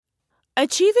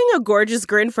Achieving a gorgeous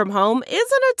grin from home isn't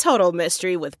a total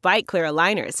mystery with Bite Clear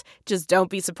aligners. Just don't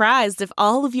be surprised if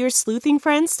all of your sleuthing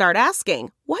friends start asking,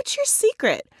 "What's your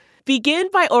secret?" Begin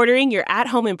by ordering your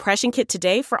at-home impression kit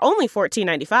today for only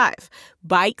 $14.95.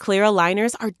 Bite Clear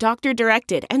aligners are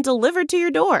doctor-directed and delivered to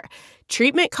your door.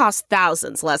 Treatment costs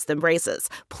thousands less than braces.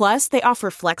 Plus, they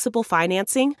offer flexible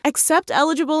financing, accept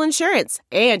eligible insurance,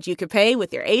 and you can pay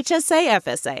with your HSA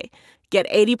FSA. Get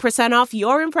 80% off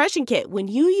your impression kit when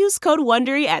you use code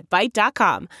WONDERY at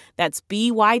Byte.com. That's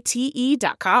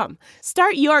BYTE.com.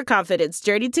 Start your confidence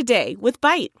journey today with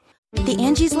Byte. The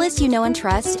Angie's List you know and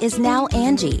trust is now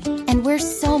Angie, and we're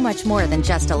so much more than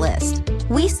just a list.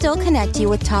 We still connect you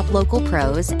with top local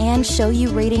pros and show you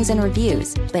ratings and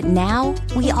reviews, but now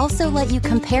we also let you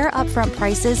compare upfront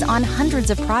prices on hundreds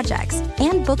of projects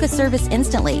and book a service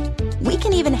instantly. We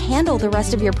can even handle the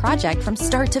rest of your project from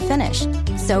start to finish.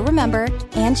 So remember,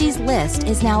 Angie's List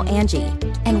is now Angie,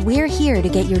 and we're here to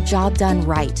get your job done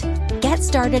right. Get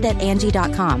started at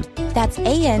Angie.com. That's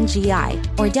ANGI,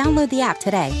 or download the app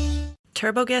today.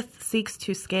 TurboGeth seeks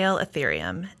to scale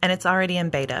Ethereum, and it's already in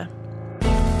beta.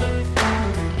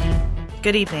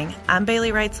 Good evening. I'm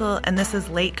Bailey Reitzel, and this is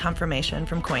Late Confirmation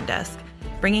from CoinDesk,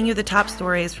 bringing you the top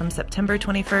stories from September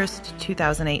 21st,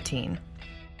 2018.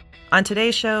 On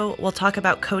today's show, we'll talk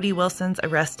about Cody Wilson's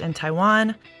arrest in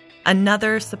Taiwan,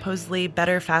 another supposedly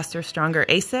better, faster, stronger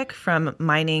ASIC from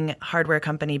mining hardware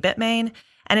company Bitmain,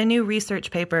 and a new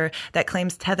research paper that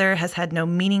claims Tether has had no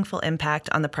meaningful impact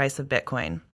on the price of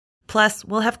Bitcoin. Plus,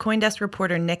 we'll have CoinDesk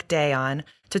reporter Nick Day on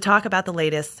to talk about the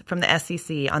latest from the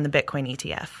SEC on the Bitcoin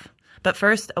ETF. But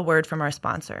first, a word from our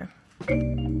sponsor.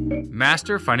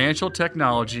 Master Financial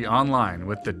Technology online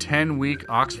with the 10-week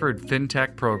Oxford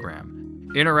FinTech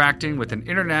program, interacting with an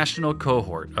international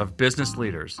cohort of business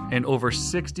leaders and over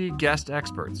 60 guest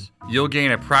experts. You'll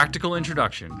gain a practical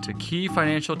introduction to key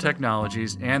financial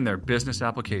technologies and their business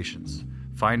applications.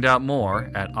 Find out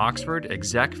more at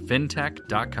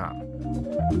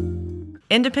oxfordexecfintech.com.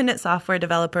 Independent software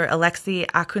developer Alexei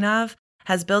Akunov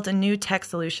has built a new tech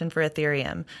solution for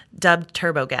Ethereum, dubbed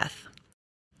TurboGeth.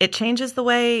 It changes the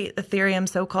way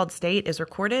Ethereum's so-called state is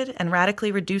recorded and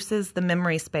radically reduces the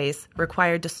memory space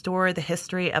required to store the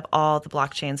history of all the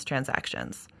blockchain's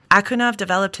transactions. Akunov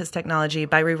developed his technology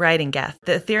by rewriting Geth,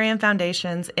 the Ethereum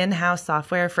Foundation's in-house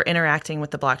software for interacting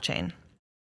with the blockchain.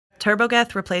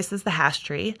 TurboGeth replaces the hash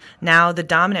tree, now the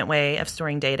dominant way of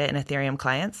storing data in Ethereum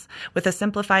clients, with a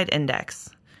simplified index.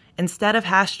 Instead of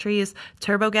hash trees,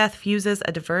 TurboGeth fuses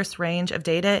a diverse range of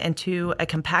data into a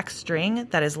compact string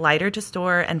that is lighter to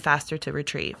store and faster to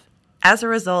retrieve. As a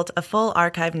result, a full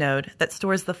archive node that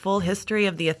stores the full history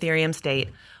of the Ethereum state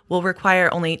will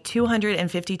require only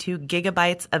 252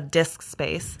 gigabytes of disk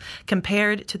space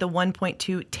compared to the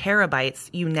 1.2 terabytes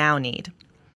you now need.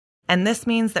 And this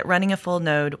means that running a full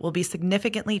node will be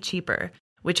significantly cheaper,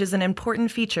 which is an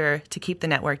important feature to keep the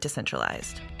network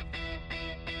decentralized.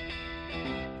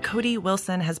 Cody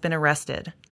Wilson has been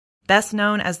arrested. Best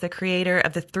known as the creator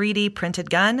of the 3D printed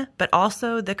gun, but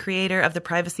also the creator of the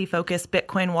privacy-focused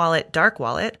Bitcoin wallet Dark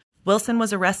Wallet, Wilson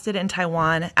was arrested in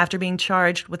Taiwan after being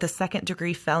charged with a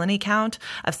second-degree felony count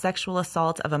of sexual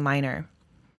assault of a minor.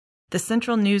 The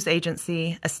Central News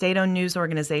Agency, a state-owned news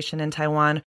organization in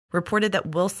Taiwan, reported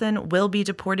that Wilson will be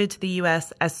deported to the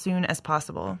U.S. as soon as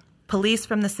possible. Police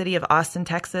from the city of Austin,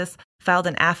 Texas, filed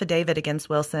an affidavit against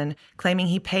Wilson, claiming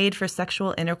he paid for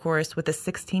sexual intercourse with a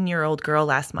 16-year-old girl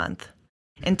last month.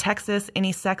 In Texas,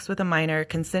 any sex with a minor,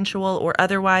 consensual or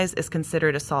otherwise, is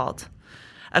considered assault.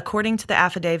 According to the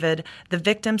affidavit, the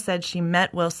victim said she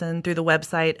met Wilson through the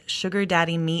website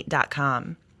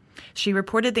sugardaddymeet.com. She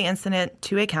reported the incident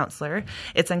to a counselor.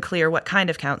 It's unclear what kind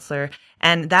of counselor,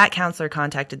 and that counselor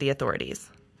contacted the authorities.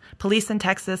 Police in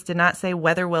Texas did not say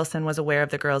whether Wilson was aware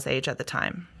of the girl's age at the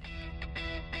time.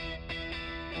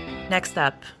 Next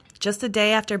up, just a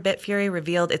day after Bitfury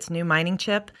revealed its new mining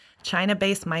chip,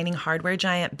 China-based mining hardware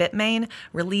giant Bitmain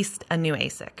released a new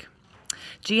ASIC.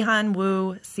 Jihan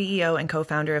Wu, CEO and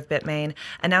co-founder of Bitmain,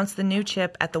 announced the new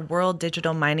chip at the World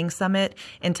Digital Mining Summit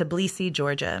in Tbilisi,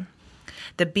 Georgia.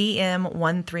 The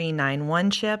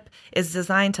BM1391 chip is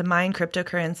designed to mine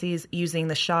cryptocurrencies using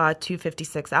the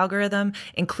SHA-256 algorithm,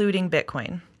 including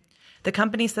Bitcoin. The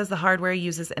company says the hardware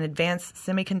uses an advanced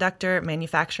semiconductor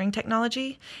manufacturing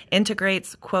technology,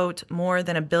 integrates, quote, more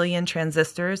than 1 billion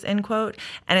transistors, end quote,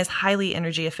 and is highly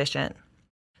energy efficient.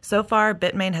 So far,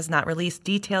 Bitmain has not released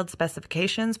detailed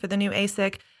specifications for the new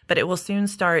ASIC, but it will soon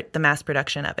start the mass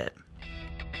production of it.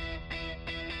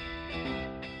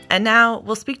 And now,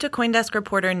 we'll speak to CoinDesk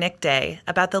reporter Nick Day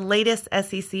about the latest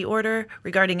SEC order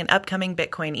regarding an upcoming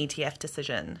Bitcoin ETF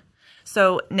decision.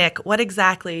 So, Nick, what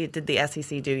exactly did the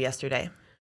SEC do yesterday?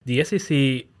 The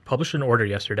SEC published an order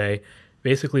yesterday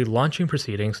basically launching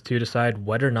proceedings to decide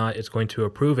whether or not it's going to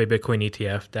approve a Bitcoin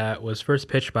ETF that was first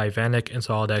pitched by VanEck and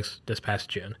Solidex this past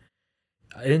June.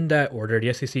 In that order,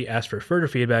 the SEC asked for further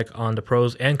feedback on the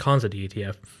pros and cons of the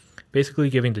ETF, basically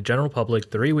giving the general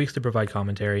public 3 weeks to provide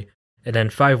commentary, and then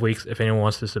 5 weeks if anyone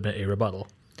wants to submit a rebuttal.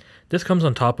 This comes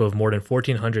on top of more than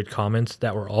 1,400 comments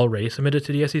that were already submitted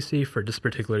to the SEC for this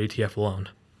particular ETF alone.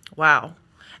 Wow.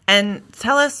 And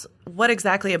tell us what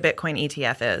exactly a Bitcoin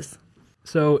ETF is.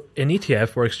 So an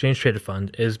ETF, or exchange traded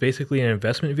fund, is basically an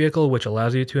investment vehicle which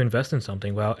allows you to invest in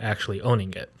something without actually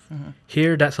owning it. Mm-hmm.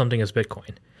 Here, that something is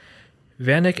Bitcoin.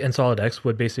 VanEck and Solidex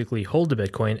would basically hold the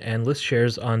Bitcoin and list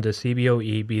shares on the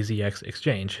CBOE BZX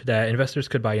exchange that investors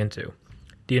could buy into.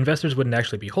 The investors wouldn't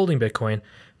actually be holding Bitcoin,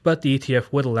 but the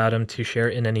ETF would allow them to share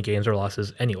in any gains or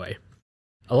losses anyway.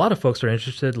 A lot of folks are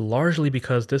interested largely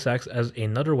because this acts as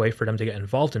another way for them to get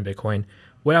involved in Bitcoin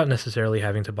without necessarily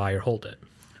having to buy or hold it.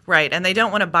 Right, and they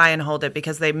don't want to buy and hold it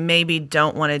because they maybe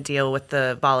don't want to deal with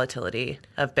the volatility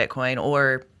of Bitcoin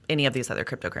or any of these other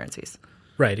cryptocurrencies.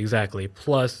 Right, exactly.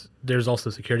 Plus, there's also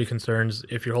security concerns.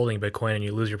 If you're holding Bitcoin and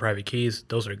you lose your private keys,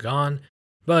 those are gone.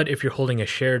 But if you're holding a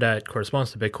share that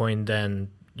corresponds to Bitcoin, then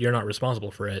you're not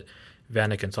responsible for it.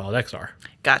 VanEck and Solidex are.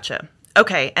 Gotcha.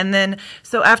 Okay, and then,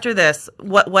 so after this,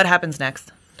 what happens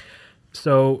next?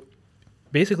 So,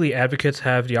 basically, advocates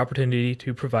have the opportunity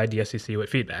to provide the SEC with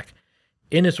feedback.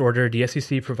 In its order, the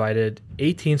SEC provided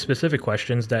 18 specific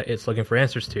questions that it's looking for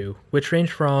answers to, which range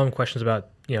from questions about,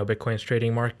 Bitcoin's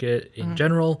trading market in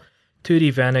general to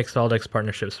the VanEck-Solidex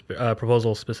partnership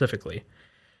proposal specifically.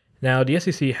 Now, the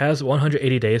SEC has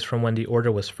 180 days from when the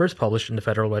order was first published in the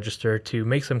Federal Register to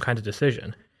make some kind of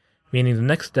decision, meaning the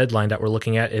next deadline that we're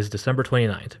looking at is December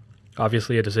 29th.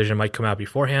 Obviously, a decision might come out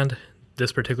beforehand.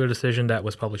 This particular decision that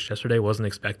was published yesterday wasn't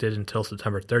expected until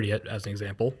September 30th, as an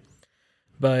example.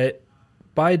 But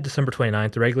by December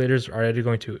 29th, the regulators are either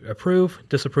going to approve,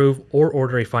 disapprove, or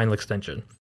order a final extension.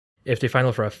 If they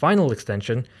final for a final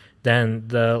extension, then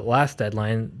the last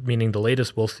deadline, meaning the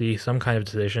latest we'll see some kind of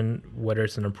decision, whether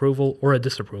it's an approval or a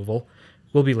disapproval,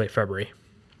 will be late February.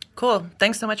 Cool.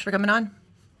 Thanks so much for coming on.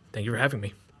 Thank you for having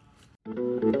me.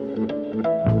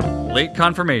 Late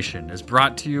Confirmation is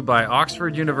brought to you by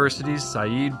Oxford University's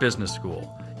Said Business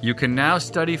School. You can now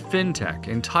study FinTech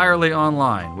entirely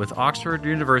online with Oxford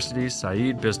University's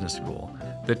Said Business School.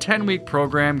 The 10-week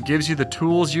program gives you the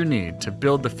tools you need to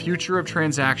build the future of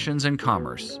transactions and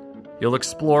commerce. You'll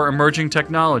explore emerging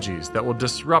technologies that will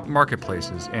disrupt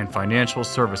marketplaces and financial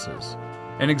services,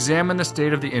 and examine the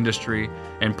state of the industry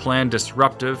and plan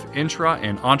disruptive intra-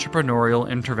 and entrepreneurial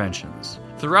interventions.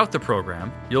 Throughout the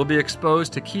program, you'll be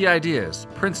exposed to key ideas,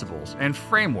 principles, and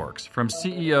frameworks from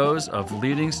CEOs of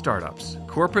leading startups,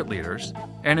 corporate leaders,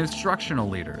 and instructional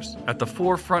leaders at the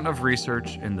forefront of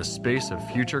research in the space of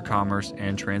future commerce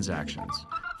and transactions.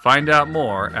 Find out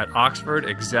more at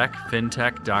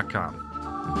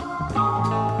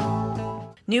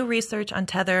oxfordexecfintech.com. New research on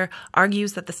Tether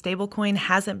argues that the stablecoin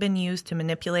hasn't been used to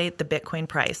manipulate the Bitcoin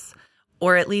price,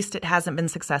 or at least it hasn't been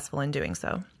successful in doing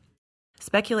so.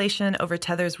 Speculation over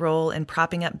Tether's role in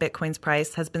propping up Bitcoin's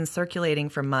price has been circulating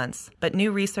for months, but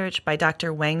new research by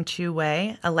Dr. Wang Chu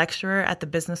Wei, a lecturer at the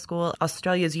business school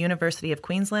Australia's University of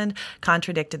Queensland,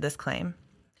 contradicted this claim.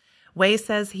 Wei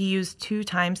says he used 2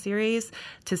 time series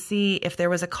to see if there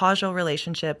was a causal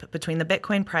relationship between the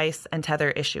Bitcoin price and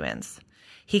Tether issuance.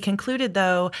 He concluded,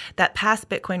 though, that past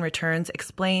Bitcoin returns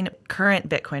explain current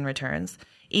Bitcoin returns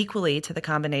equally to the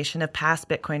combination of past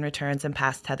Bitcoin returns and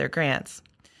past Tether grants.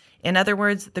 In other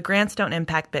words, the grants don't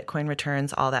impact Bitcoin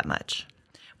returns all that much.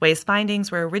 Wei's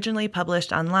findings were originally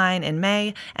published online in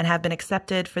May and have been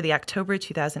accepted for the October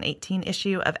 2018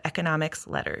 issue of Economics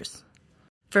Letters.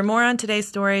 For more on today's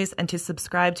stories and to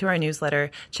subscribe to our newsletter,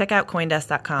 check out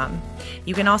Coindesk.com.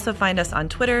 You can also find us on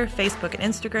Twitter, Facebook, and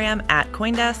Instagram at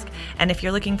Coindesk. And if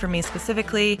you're looking for me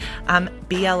specifically, I'm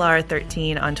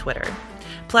BLR13 on Twitter.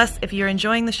 Plus, if you're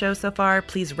enjoying the show so far,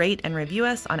 please rate and review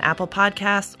us on Apple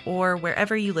Podcasts or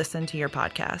wherever you listen to your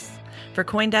podcasts. For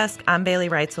Coindesk, I'm Bailey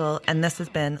Reitzel, and this has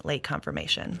been Late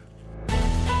Confirmation.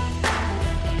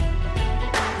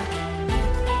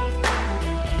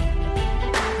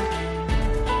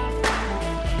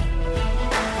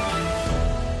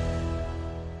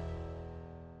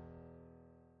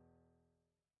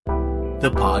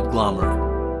 The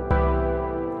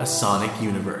Podglomerate, a sonic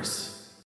universe.